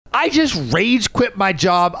I just rage quit my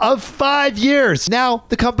job of 5 years. Now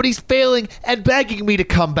the company's failing and begging me to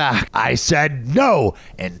come back. I said no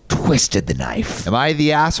and twisted the knife. Am I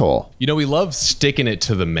the asshole? You know, we love sticking it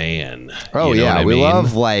to the man. Oh, you know yeah. what I We mean?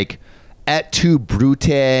 love like et tu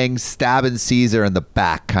bruting, stabbing Caesar in the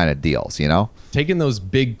back kind of deals, you know? Taking those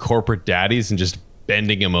big corporate daddies and just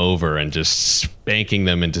bending them over and just spanking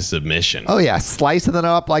them into submission. Oh, yeah. Slicing them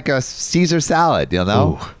up like a Caesar salad, you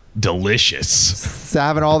know? Ooh, delicious.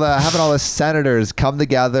 Having all the senators come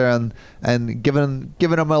together and giving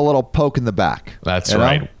them a little poke in the back. That's you know?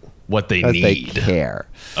 right. What they need. They care.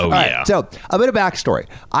 Oh, all yeah. Right, so a bit of backstory.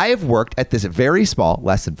 I have worked at this very small,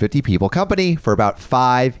 less than 50 people company for about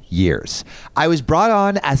 5 years. I was brought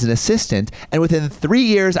on as an assistant, and within 3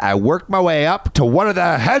 years, I worked my way up to one of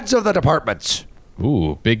the heads of the departments.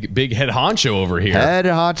 Ooh, big head honcho over here. Head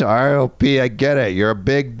honcho, ROP, I get it. You're a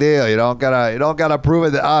big deal. You don't gotta prove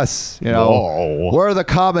it to us. You know, Whoa. we're the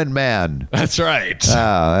common man. That's right.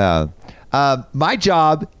 Yeah. My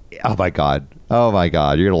job. Oh my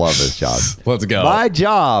god, you're gonna love this job. Let's go. My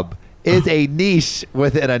job is a niche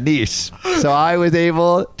within a niche, so I was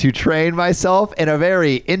able to train myself in a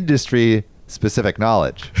very industry specific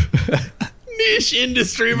knowledge. Niche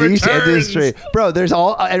industry Niche returns. industry, bro. There's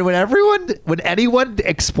all, and when anyone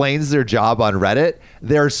explains their job on Reddit,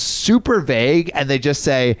 they're super vague and they just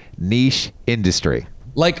say niche industry.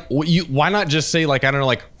 Like, why not just say, like, I don't know,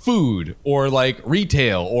 like food or like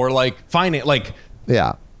retail or like finance? Like,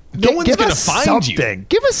 Yeah. no one's gonna find something. you.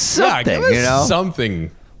 Give us something. Yeah, give us you know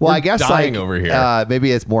something. Well, We're I guess dying like over here.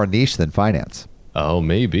 Maybe it's more niche than finance. Oh,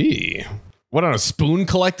 maybe. What on a spoon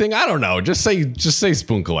collecting? I don't know. Just say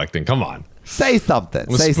spoon collecting. Come on. Say something.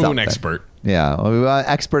 I'm a Say spoon something. expert. Yeah,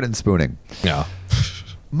 expert in spooning. Yeah.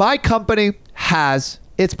 My company has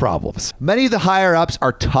its problems. Many of the higher ups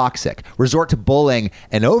are toxic, resort to bullying,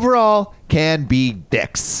 and overall can be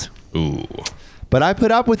dicks. Ooh. But I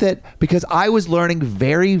put up with it because I was learning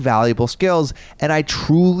very valuable skills, and I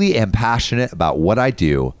truly am passionate about what I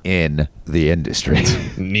do in the industry.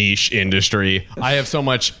 Niche industry. I have so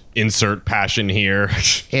much insert passion here.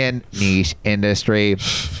 In niche industry.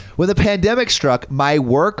 When the pandemic struck, my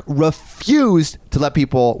work refused to let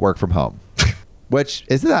people work from home. Which,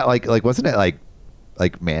 isn't that like wasn't it like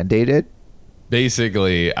mandated?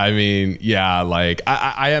 Basically, I mean, yeah, like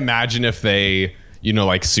I imagine if they,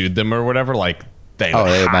 like sued them or whatever, like they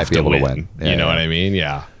might be able to win. Yeah, you know yeah. what I mean?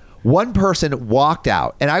 Yeah. One person walked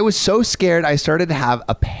out, and I was so scared I started to have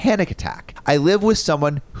a panic attack. I live with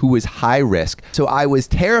someone who was high risk, so I was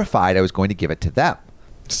terrified I was going to give it to them.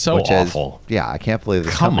 So awful. I can't believe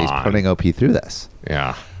this Come company's on. putting OP through this.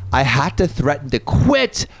 Yeah. I had to threaten to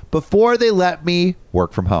quit before they let me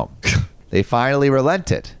work from home. They finally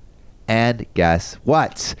relented. And guess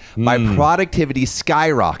what? My productivity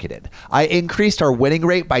skyrocketed. I increased our winning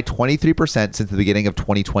rate by 23% since the beginning of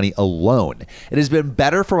 2020 alone. It has been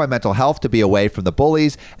better for my mental health to be away from the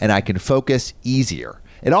bullies, and I can focus easier.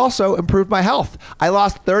 It also improved my health. I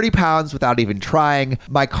lost 30 pounds without even trying.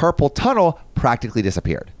 My carpal tunnel practically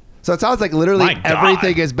disappeared. So it sounds like literally My God.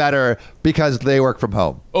 everything is better because they work from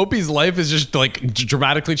home. OP's life is just like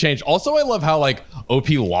dramatically changed. Also, I love how like OP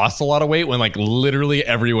lost a lot of weight when like literally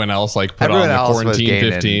everyone else like put Everyone on the else was quarantine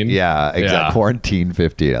gaining. 15. Yeah, exactly. Yeah. Quarantine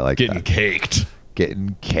 15. I like Getting that. caked.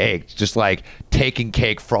 Getting caked. Just like taking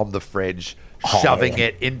cake from the fridge, shoving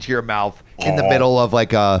it into your mouth in the middle of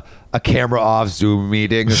like a camera off Zoom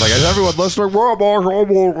meeting. It's like, is everyone listening?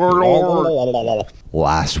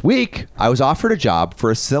 Last week, I was offered a job for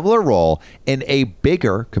a similar role in a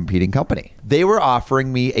bigger competing company. They were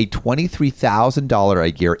offering me a $23,000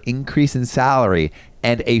 a year increase in salary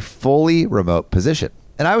and a fully remote position.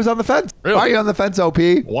 And I was on the fence. Really? Why are you on the fence, OP?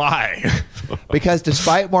 Why? Because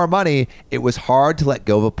despite more money, it was hard to let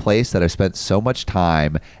go of a place that I spent so much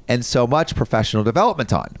time and so much professional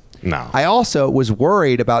development on. No. I also was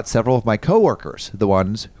worried about several of my coworkers, the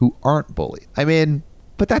ones who aren't bullied. I mean,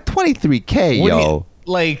 but that $23K, What do yo. you-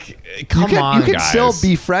 like, come on, You can guys. still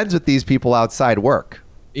be friends with these people outside work.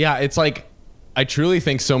 Yeah, it's like I truly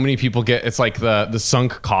think so many people get it's like the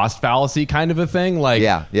sunk cost fallacy kind of a thing. Like,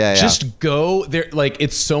 Yeah. just go there. Like,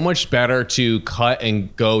 it's so much better to cut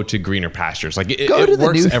and go to greener pastures. Like, it Go to the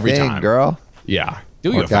works new every thing, time. girl. Yeah,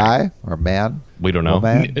 do Or your thing. guy or man. We don't know.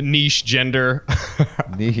 Woman. Niche gender.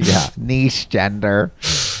 Niche gender.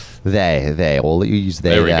 They. We'll use they.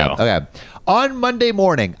 There we them. go. Okay. On Monday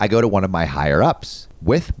morning, I go to one of my higher ups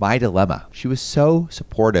with my dilemma. She was so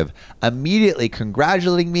supportive, immediately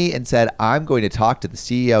congratulating me and said, I'm going to talk to the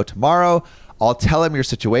CEO tomorrow. I'll tell him your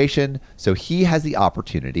situation so he has the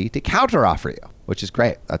opportunity to counteroffer you, which is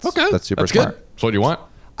great. That's super That's smart. good. That's what you want.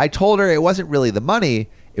 I told her it wasn't really the money.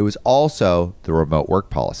 it was also the remote work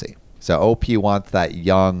policy. So OP wants that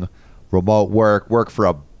young remote work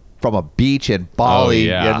from a beach in Bali,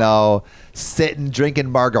 sitting, drinking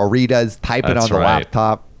margaritas, typing on the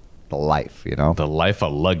laptop. The life, The life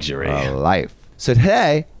of luxury. The life. So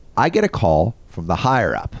today, I get a call from the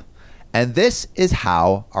higher up. And this is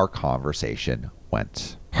how our conversation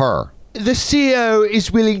went. Her. The CEO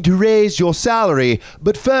is willing to raise your salary,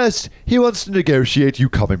 but first, he wants to negotiate you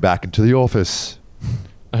coming back into the office.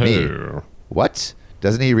 Me. What?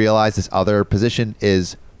 Doesn't he realize this other position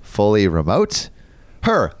is fully remote?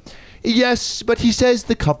 Her. Yes, but he says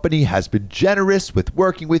the company has been generous with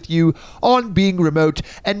working with you on being remote,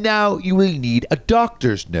 and now you will need a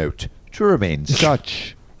doctor's note to remain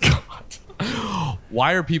such. God.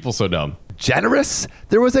 Why are people so dumb? Generous?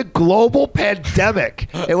 There was a global pandemic.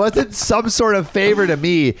 It wasn't some sort of favor to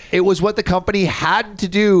me. It was what the company had to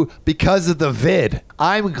do because of the vid.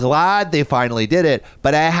 I'm glad they finally did it,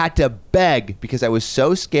 but I had to beg because I was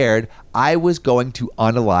so scared I was going to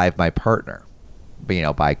unalive my partner.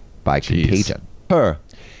 By contagion. Her.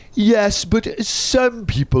 Yes, but some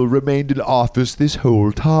people remained in office this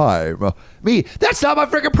whole time. Me. That's not my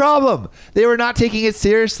freaking problem. They were not taking it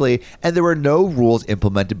seriously, and there were no rules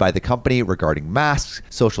implemented by the company regarding masks,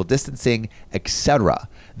 social distancing, etc.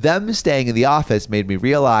 Them staying in the office made me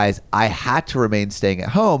realize I had to remain staying at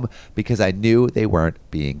home because I knew they weren't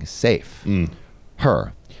being safe.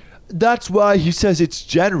 Her. That's why he says it's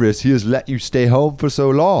generous he has let you stay home for so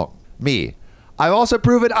long. Me. I've also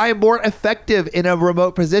proven I am more effective in a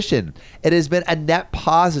remote position. It has been a net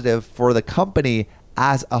positive for the company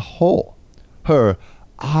as a whole. Her.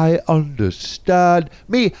 I understand.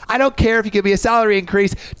 Me. I don't care if you give me a salary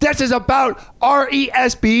increase. This is about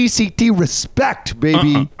RESPECT respect,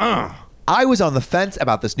 baby. I was on the fence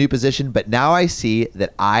about this new position, but now I see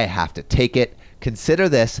that I have to take it. Consider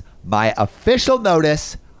this my official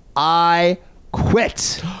notice. I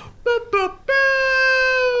quit.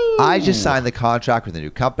 I just signed the contract with a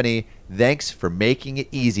new company. Thanks for making it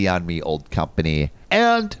easy on me, old company.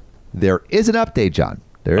 And there is an update, John.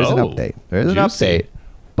 There is an update. There is an update.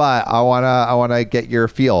 But I wanna get your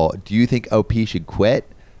feel. Do you think OP should quit?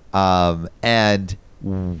 And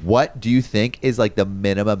what do you think is like the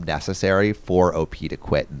minimum necessary for OP to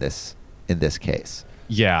quit in this case?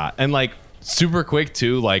 Yeah, and like super quick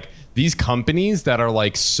too, like these companies that are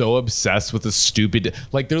like so obsessed with the stupid,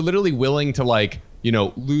 like they're literally willing to like,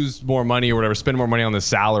 lose more money or whatever, spend more money on the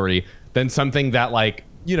salary than something that like,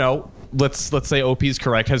 let's say OP is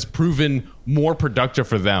correct, has proven more productive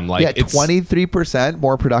for them. Like it's 23%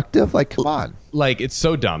 more productive. Like, come on. Like it's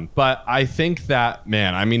so dumb. But I think that,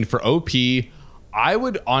 man, I mean, for OP, I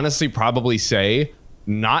would honestly probably say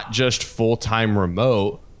not just full-time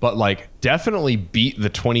remote, but like definitely beat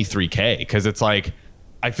the 23K. Because it's like,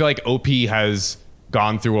 I feel like OP has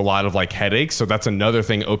gone through a lot of like headaches. So that's another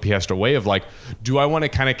thing OP has to weigh of like, do I want to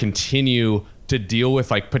kind of continue to deal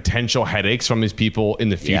with like potential headaches from these people in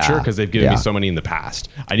the future? Because they've given me so many in the past.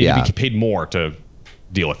 I need to be paid more to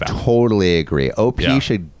deal with that. Totally agree. OP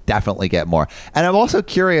should definitely get more. And I'm also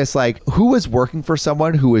curious, like, who was working for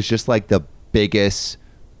someone who was just like the biggest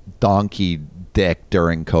donkey dick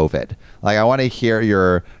during COVID? Like, I want to hear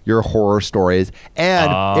your horror stories,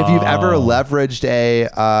 and if you've ever leveraged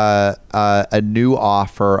a new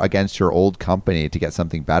offer against your old company to get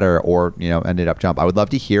something better, or ended up jump. I would love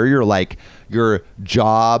to hear your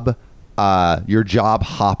job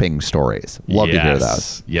hopping stories. Love to hear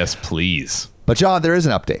those. Yes, please. But John, there is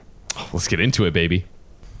an update. Let's get into it, baby.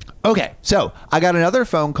 Okay, so I got another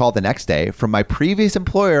phone call the next day from my previous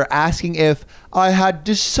employer asking if I had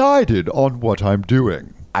decided on what I'm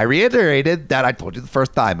doing. I reiterated that I told you the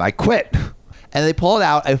first time, I quit. And they pulled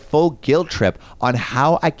out a full guilt trip on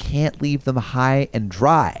how I can't leave them high and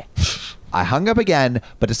dry. I hung up again,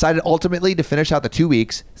 but decided ultimately to finish out the 2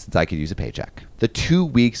 weeks since I could use a paycheck. The 2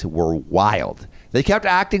 weeks were wild. They kept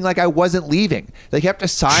acting like I wasn't leaving. They kept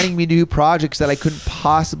assigning me new projects that I couldn't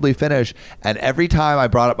possibly finish. And every time I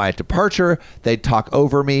brought up my departure, they'd talk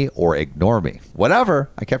over me or ignore me. Whatever.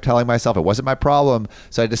 I kept telling myself it wasn't my problem.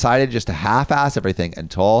 So I decided just to half-ass everything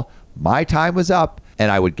until my time was up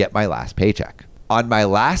and I would get my last paycheck. On my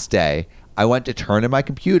last day, I went to turn in my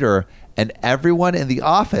computer and everyone in the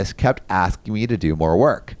office kept asking me to do more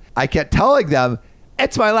work. I kept telling them,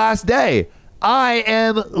 it's my last day. I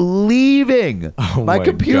am leaving. Oh my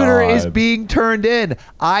computer is being turned in.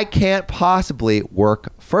 I can't possibly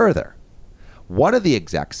work further. One of the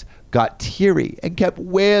execs got teary and kept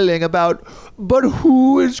wailing about, but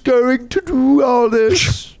who is going to do all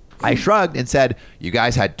this? I shrugged and said, you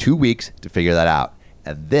guys had 2 weeks to figure that out.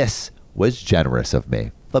 And this was generous of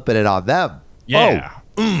me. Flipping it on them. Yeah. Oh,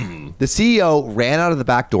 The CEO ran out of the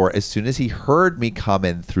back door as soon as he heard me come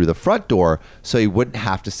in through the front door so he wouldn't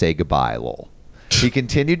have to say goodbye, lol. He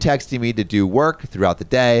continued texting me to do work throughout the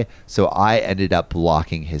day, so I ended up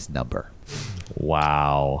blocking his number.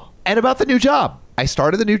 Wow. And about the new job. I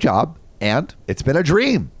started the new job, and it's been a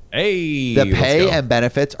dream. Hey, the pay and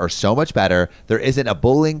benefits are so much better. There isn't a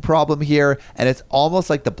bullying problem here, and it's almost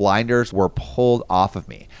like the blinders were pulled off of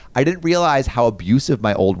me. I didn't realize how abusive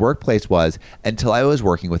my old workplace was until I was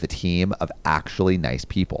working with a team of actually nice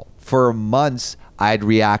people. For months, I'd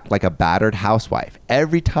react like a battered housewife.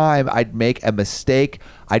 Every time I'd make a mistake,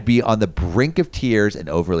 I'd be on the brink of tears and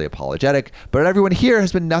overly apologetic, but everyone here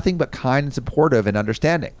has been nothing but kind and supportive and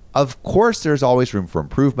understanding. Of course, there's always room for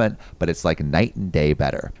improvement, but it's like night and day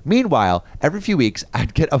better. Meanwhile, every few weeks,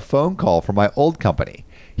 I'd get a phone call from my old company.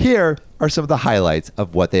 Here are some of the highlights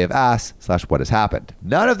of what they have asked / what has happened.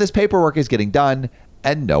 None of this paperwork is getting done,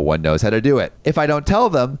 and no one knows how to do it. If I don't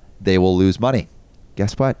tell them, they will lose money.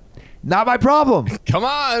 Guess what? Not my problem. Come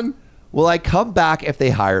on. Will I come back if they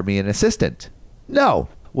hire me an assistant? No.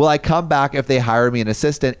 Will I come back if they hire me an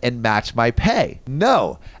assistant and match my pay?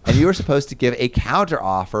 No. And you are supposed to give a counter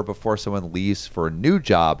offer before someone leaves for a new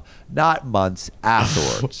job, not months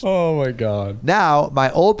afterwards. Oh my God. Now, my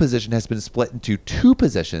old position has been split into 2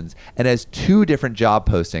 positions and has 2 different job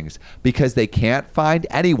postings because they can't find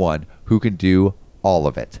anyone who can do all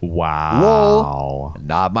of it. Wow. Lol,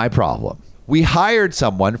 not my problem. We hired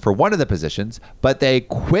someone for one of the positions, but they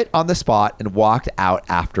quit on the spot and walked out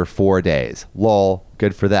after 4 days. Lol,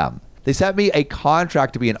 good for them. They sent me a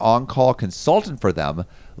contract to be an on-call consultant for them.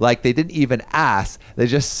 Like they didn't even ask. They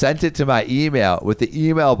just sent it to my email with the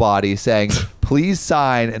email body saying, please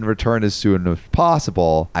sign and return as soon as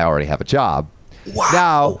possible. I already have a job. Wow.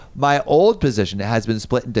 Now, my old position has been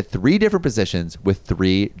split into 3 different positions with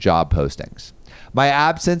 3 job postings. My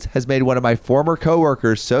absence has made one of my former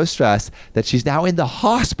coworkers so stressed that she's now in the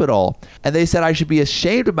hospital, and they said I should be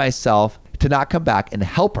ashamed of myself to not come back and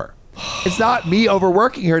help her. It's not me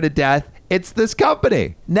overworking her to death. It's this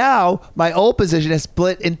company. Now, my old position is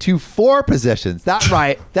split into 4 positions. That's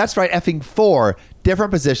right. That's right. Effing 4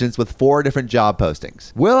 different positions with 4 different job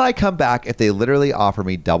postings. Will I come back if they literally offer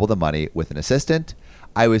me double the money with an assistant?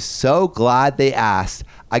 I was so glad they asked.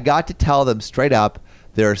 I got to tell them straight up,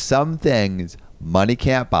 there are some things money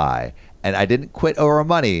can't buy, and I didn't quit over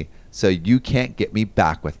money, so you can't get me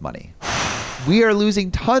back with money. We are losing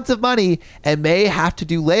tons of money and may have to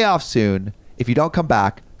do layoffs soon. If you don't come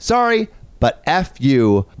back, sorry, but F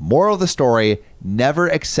you. Moral of the story, never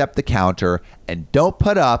accept the counter and don't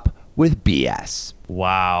put up with BS.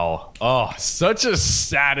 Wow. Oh, such a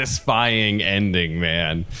satisfying ending,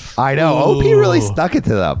 man. I know. Ooh. OP really stuck it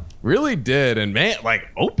to them. Really did. And man, like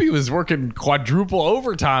Opie was working quadruple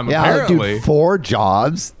overtime apparently. Dude, 4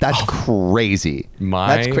 jobs. That's crazy.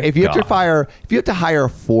 If you have to hire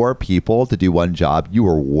 4 people to do one job, you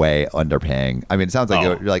are way underpaying. I mean, it sounds like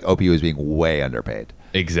you're like OP was being way underpaid.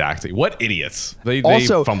 Exactly. What idiots. They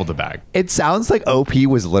also fumbled the bag. It sounds like OP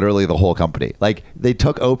was literally the whole company. Like they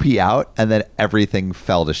took OP out and then everything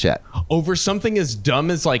fell to shit. Over something as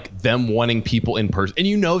dumb as like them wanting people in person. And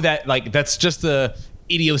you know that like that's just the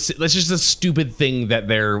that's just a stupid thing that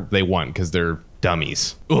they want because they're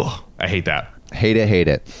dummies. Ugh, I hate that. Hate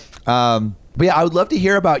it. But yeah, I would love to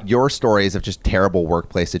hear about your stories of just terrible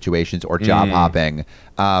workplace situations or job hopping.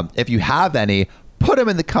 If you have any, put them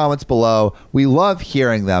in the comments below. We love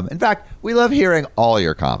hearing them. In fact, we love hearing all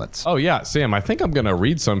your comments. Oh, yeah. Sam, I think I'm going to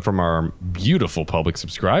read some from our beautiful public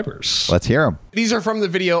subscribers. Let's hear them. These are from the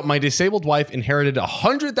video, My Disabled Wife Inherited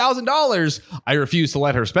 $100,000. I refuse to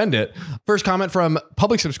let her spend it. First comment from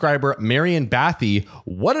public subscriber Marion Bathy.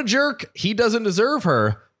 What a jerk. He doesn't deserve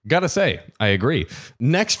her. Gotta say, I agree.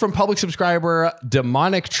 Next from public subscriber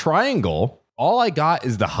Demonic Triangle. All I got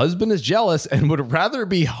is the husband is jealous and would rather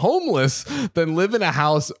be homeless than live in a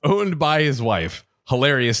house owned by his wife.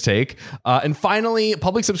 Hilarious take. And finally,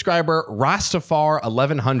 public subscriber Rastafar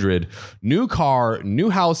 1100. New car,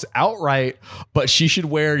 new house outright, but she should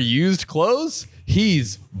wear used clothes?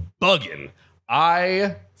 He's bugging.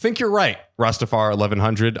 I think you're right, Rastafar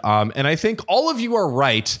 1100. And I think all of you are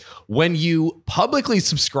right when you publicly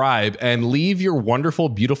subscribe and leave your wonderful,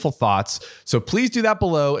 beautiful thoughts. So please do that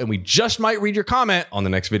below, and we just might read your comment on the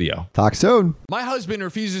next video. Talk soon. My husband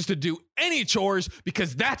refuses to do any chores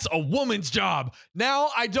because that's a woman's job. Now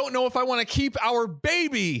I don't know if I want to keep our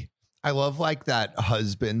baby. I love like that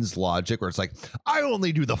husband's logic where it's like, I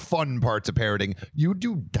only do the fun parts of parenting. You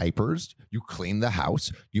do diapers, you clean the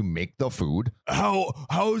house, you make the food. How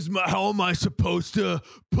am I supposed to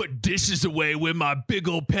put dishes away when my big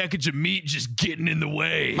old package of meat just getting in the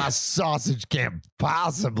way? My sausage can't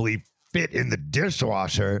possibly fit in the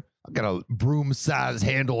dishwasher. I got a broom size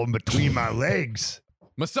handle in between my legs.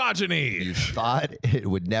 Misogyny. You thought it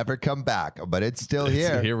would never come back, but it's still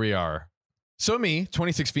here. Here we are. So me,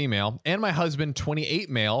 26 female, and my husband, 28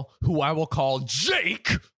 male, who I will call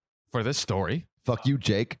Jake for this story. Fuck you,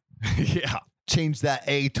 Jake. Yeah. Change that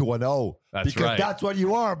A to an O. That's because right. that's what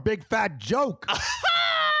you are, a big fat joke.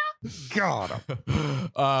 God.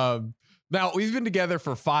 Now, we've been together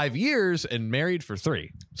for 5 years and married for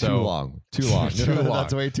 3. So Too long. Too long. Too long.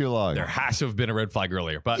 That's way too long. There has to have been a red flag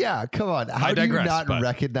earlier. But Yeah, come on. How I do you digress, not but-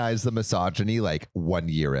 recognize the misogyny like 1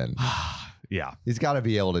 year in? yeah. He's got to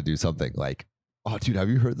be able to do something like, oh, dude, have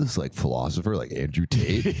you heard this like philosopher like Andrew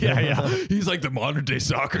Tate? yeah. He's like the modern day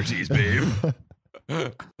Socrates, babe.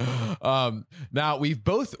 Now, we've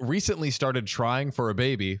both recently started trying for a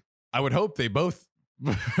baby. I would hope they both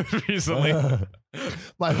recently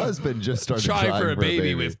My husband just started trying for a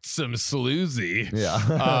baby with some sloozy.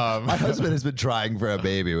 Yeah. My husband has been trying for a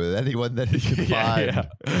baby with anyone that he can find.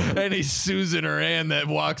 Any Susan or Ann that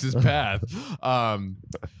walks his path.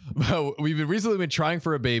 We've recently been trying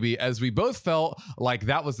for a baby as we both felt like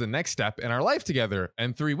that was the next step in our life together.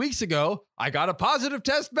 And 3 weeks ago, I got a positive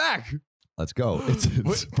test back. Let's go.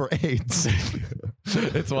 It's for AIDS.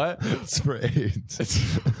 It's what? It's for AIDS.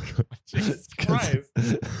 Jesus Christ.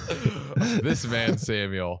 This man,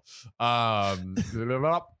 Samuel. Now,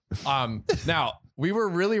 we were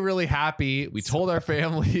really, really happy. We told our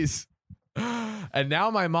families. And now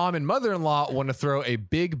my mom and mother-in-law want to throw a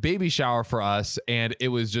big baby shower for us. And it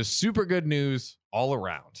was just super good news all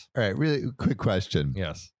around. All right, really quick question.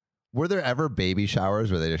 Yes. Were there ever baby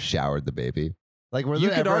showers where they just showered the baby? Like, were You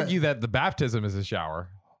there could ever... argue that the baptism is a shower.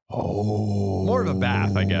 Oh. More of a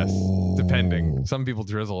bath, I guess, depending. Some people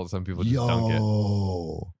drizzle it, some people just dunk it.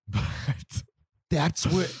 But That's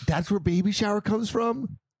where baby shower comes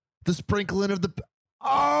from? The sprinkling of the...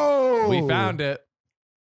 Oh! we found it.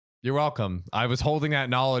 You're welcome. I was holding that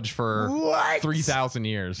knowledge for What? 3,000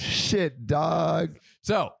 years. Shit, dog.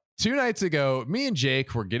 So 2 nights ago, me and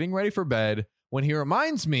Jake were getting ready for bed when he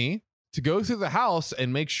reminds me to go through the house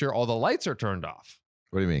and make sure all the lights are turned off.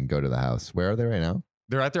 What do you mean, go to the house? Where are they right now?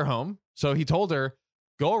 They're at their home. So he told her,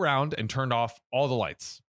 go around and turn off all the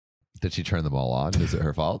lights. Did she turn them all on? Is it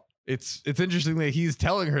her fault? It's interesting that he's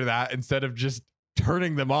telling her that instead of just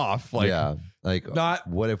turning them off. Like, yeah. Like, not-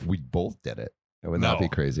 what if we both did it? Wouldn't that No. be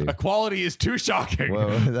crazy? Equality is too shocking.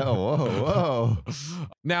 Whoa, whoa.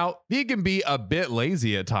 Now, he can be a bit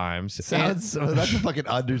lazy at times. That's a fucking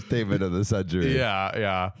understatement of the century.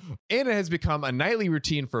 Yeah. And it has become a nightly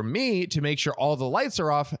routine for me to make sure all the lights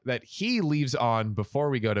are off that he leaves on before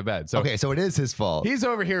we go to bed. So Okay, so it is his fault. he's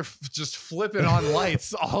over here just flipping on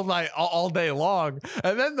lights all night, all day long.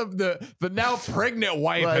 And then the now pregnant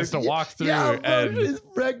wife has to walk through. Yeah, and she's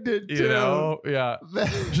pregnant too. you know, yeah.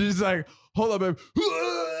 She's like, hold on, babe.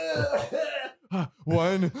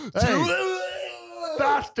 1, 2. Hey.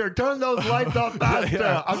 Faster, turn those lights off faster.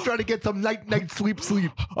 Yeah. I'm trying to get some night sleep.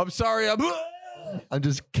 I'm sorry. I'm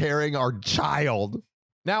just carrying our child.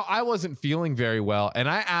 Now, I wasn't feeling very well, and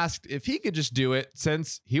I asked if he could just do it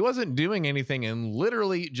since he wasn't doing anything and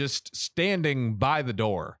literally just standing by the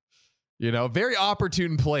door. You know, very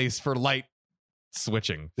opportune place for light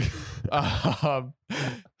switching.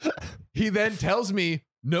 He then tells me,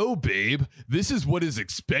 no, babe, this is what is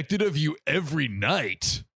expected of you every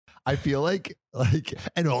night. I feel like,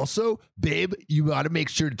 and also, babe, you got to make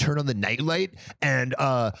sure to turn on the nightlight and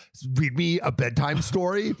read me a bedtime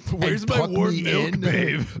story. Where's and my tuck warm me milk, in.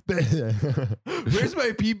 babe?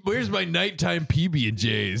 Where's my nighttime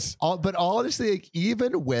PB&Js? But honestly, like,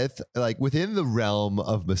 even with within the realm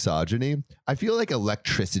of misogyny, I feel like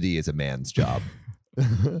electricity is a man's job.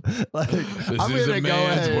 I'm is gonna a go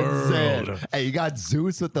man's ahead and say it. world. Hey, you got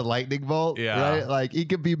Zeus with the lightning bolt, Yeah. right? Like he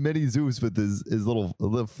could be mini Zeus with his little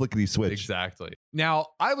flickety switch. Exactly. Now,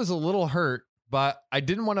 I was a little hurt, but I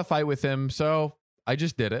didn't want to fight with him, so I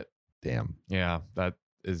just did it. Damn, Yeah, that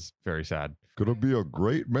is very sad. gonna be a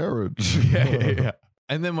great marriage. Yeah.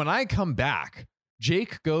 And then when I come back,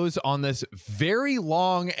 Jake goes on this very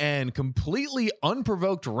long and completely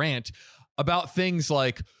unprovoked rant about things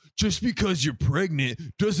like, just because you're pregnant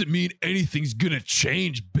doesn't mean anything's gonna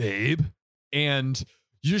change, babe. And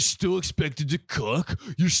you're still expected to cook.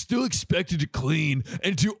 You're still expected to clean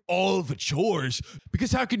and do all the chores.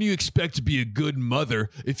 Because how can you expect to be a good mother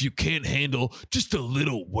if you can't handle just a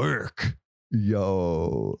little work?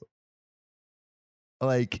 Yo,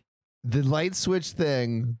 like the light switch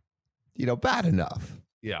thing, bad enough.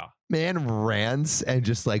 Yeah. Man rants and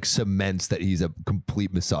just like cements that he's a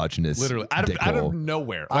complete misogynist. Literally out of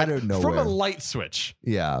nowhere. Out of nowhere. From a light switch.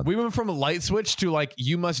 Yeah. We went from a light switch to like,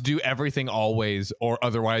 you must do everything always or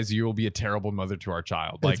otherwise you will be a terrible mother to our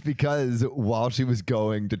child. Like, It's because while she was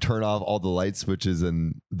going to turn off all the light switches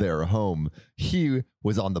in their home, he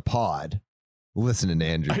was on the pod listening to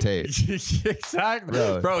Andrew Tate.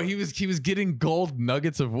 Exactly. Bro, he was getting gold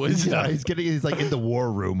nuggets of wisdom. Yeah, he's like in the war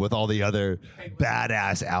room with all the other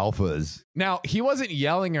badass alphas. Now, he wasn't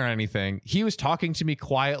yelling or anything. He was talking to me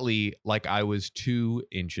quietly like I was 2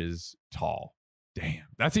 inches tall. Damn,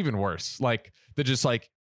 that's even worse. Like, they're just like,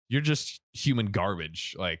 you're just human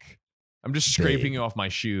garbage. Like, I'm just scraping you off my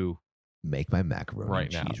shoe. Make my macaroni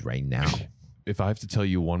Right and now. cheese right now. If I have to tell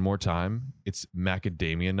you one more time, it's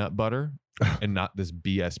macadamia nut butter and not this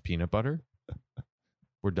BS peanut butter.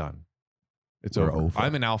 We're done. It's We're over. over.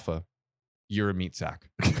 I'm an alpha. You're a meat sack.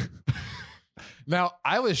 Now,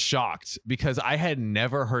 I was shocked because I had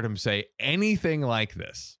never heard him say anything like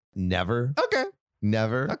this. Never. Okay.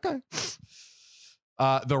 Never. Okay.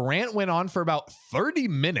 The rant went on for about 30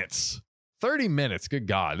 minutes. 30 minutes. Good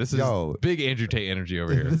God. This is big Andrew Tate energy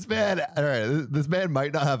over here. This man, all right, this man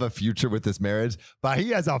might not have a future with this marriage, but he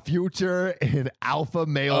has a future in alpha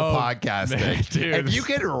male podcasting. Man, dude. If you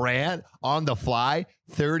can rant on the fly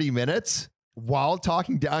 30 minutes while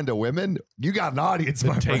talking down to women, you got an audience,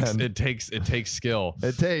 my friend. It takes skill.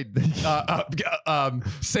 It takes.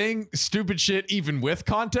 Saying stupid shit even with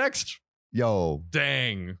context. Yo.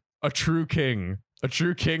 Dang. A true king. A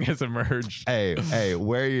true king has emerged. Hey,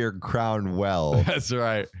 wear your crown well. That's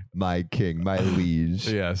right. My king, my liege.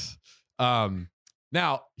 Yes.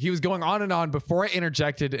 Now, he was going on and on before I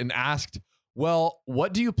interjected and asked, well,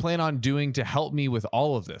 what do you plan on doing to help me with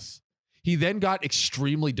all of this? He then got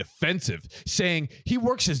extremely defensive, saying he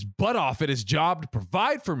works his butt off at his job to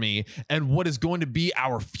provide for me and what is going to be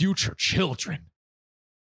our future children.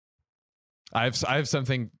 I have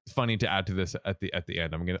something funny to add to this at the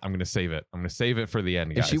end. I'm gonna save it. I'm gonna save it for the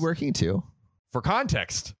end, guys. Is she working too? For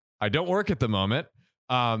context, I don't work at the moment.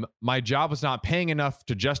 My job was not paying enough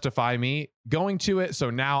to justify me going to it, so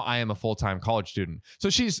now I am a full-time college student. So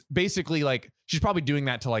she's basically like, she's probably doing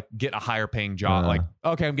that to like get a higher paying job. Like,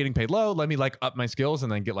 okay, I'm getting paid low. Let me like up my skills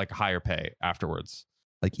and then get like a higher pay afterwards.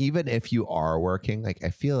 Like, even if you are working, like, I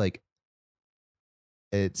feel like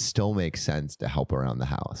it still makes sense to help around the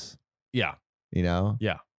house. Yeah. You know?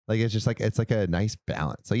 Yeah. Like, it's just like, it's like a nice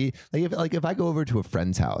balance. Like if I go over to a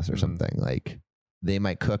friend's house or something, like they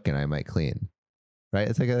might cook and I might clean. Right?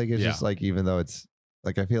 It's it's just like, even though it's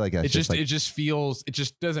like, I feel like that's it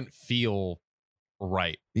just doesn't feel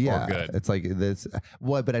right. Yeah. Or good. It's like this,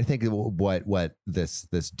 but I think what this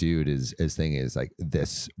dude is thinking is like,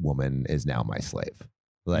 this woman is now my slave.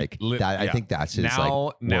 Like that. I think that's just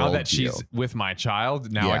now that she's with my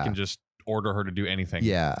child, now I can just order her to do anything.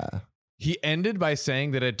 Yeah. He ended by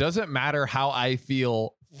saying that it doesn't matter how I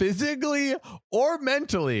feel physically or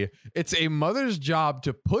mentally. It's a mother's job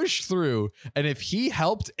to push through. And if he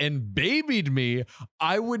helped and babied me,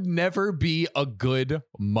 I would never be a good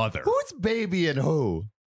mother. Who's babying who?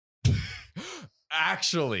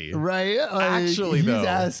 Actually. Right? Actually, he's though.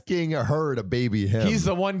 asking her to baby him. He's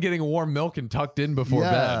the one getting warm milk and tucked in before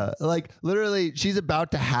bed. Like, literally, she's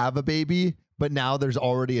about to have a baby, but now there's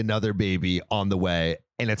already another baby on the way,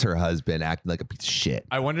 and it's her husband acting like a piece of shit.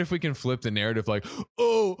 I wonder if we can flip the narrative like,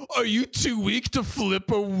 oh, are you too weak to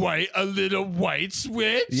flip a little white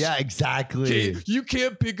switch? Yeah, exactly. You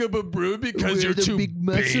can't pick up a broom because We're you're the too big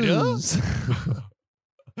beta? muscles.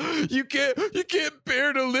 You can't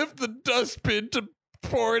bear to lift the dustbin to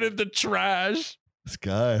pour it in the trash. This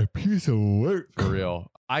guy, a piece of work. For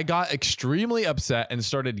real. I got extremely upset and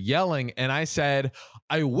started yelling, and I said,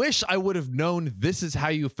 I wish I would have known this is how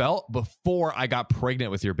you felt before I got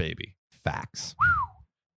pregnant with your baby. Facts.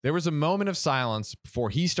 There was a moment of silence before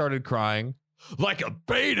he started crying like a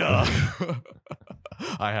beta.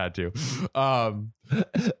 I had to.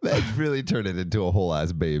 That's really turned it into a whole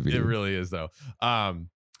ass baby. It really is, though.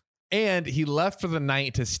 And he left for the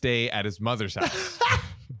night to stay at his mother's house.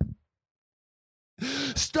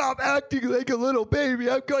 Stop acting like a little baby.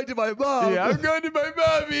 I'm going to my mom. Yeah, I'm going to my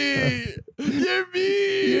mommy. You're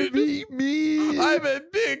mean. You're mean. I'm a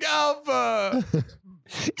big alpha.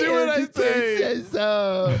 Do what I say.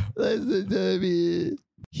 So. Listen to me.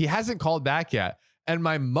 He hasn't called back yet. And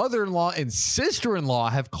my mother-in-law and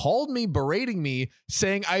sister-in-law have called me, berating me,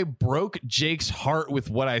 saying I broke Jake's heart with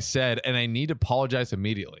what I said and I need to apologize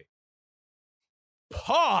immediately.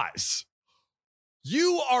 Pause.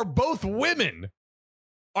 You are both women.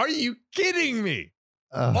 Are you kidding me?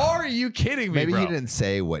 Are you kidding me, Maybe bro? he didn't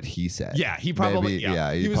say what he said. Yeah, he probably.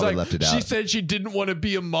 Maybe, he was probably like, left it she out. said she didn't want to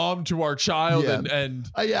be a mom to our child, Yeah. and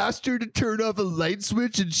I asked her to turn off a light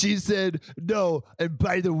switch, and she said no. And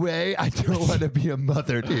by the way, I don't want to be a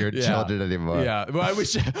mother to your children anymore. yeah. Well, I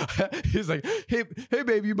wish he was like, hey,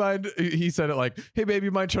 babe, you mind? He said it like, hey, babe,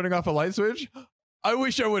 you mind turning off a light switch? I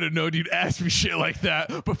wish I would have known you'd ask me shit like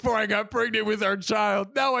that before I got pregnant with our child.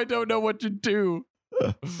 Now I don't know what to do.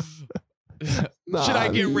 Should I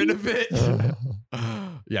get rid of it?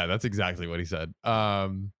 Yeah, that's exactly what he said.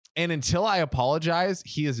 And until I apologize,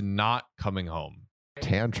 he is not coming home.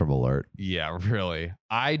 Tantrum alert. Yeah, really.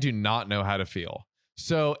 I do not know how to feel.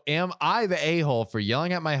 So am I the a-hole for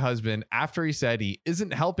yelling at my husband after he said he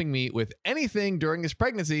isn't helping me with anything during his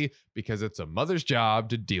pregnancy because it's a mother's job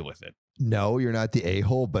to deal with it? No, you're not the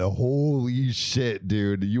a-hole, but holy shit,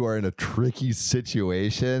 dude. You are in a tricky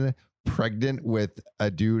situation, pregnant with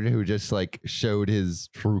a dude who just like showed his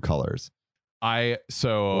true colors. It's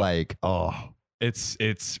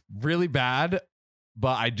really bad,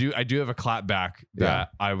 but I do have a clap back that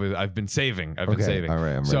I've been saving. I've been saving. All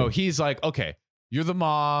right, I'm so ready. he's like, okay, you're the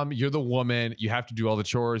mom, you're the woman, you have to do all the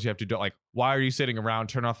chores, you have to do like, why are you sitting around,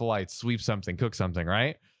 turn off the lights, sweep something, cook something,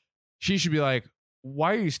 right? She should be like,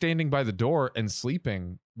 why are you standing by the door and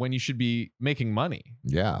sleeping when you should be making money?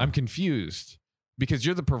 Yeah. I'm confused because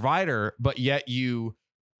you're the provider, but yet you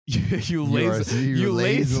laze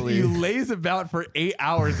about for 8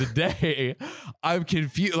 hours a day. I'm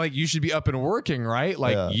confused. Like you should be up and working, right?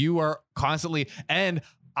 Like you are constantly, and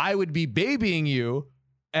I would be babying you,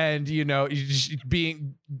 and you just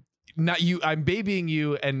being not you. I'm babying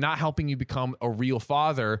you and not helping you become a real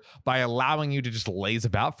father by allowing you to just laze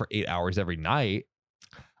about for 8 hours every night.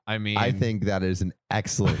 I mean, I think that is an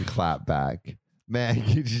excellent clap back. Man,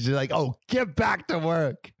 you're just like, oh, get back to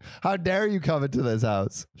work. How dare you come into this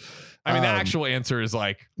house? I mean, the actual answer is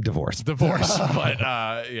like divorce. But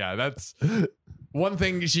yeah, that's one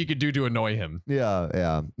thing she could do to annoy him.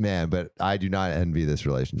 Yeah, man. But I do not envy this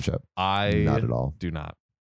relationship. I not at all. Do not.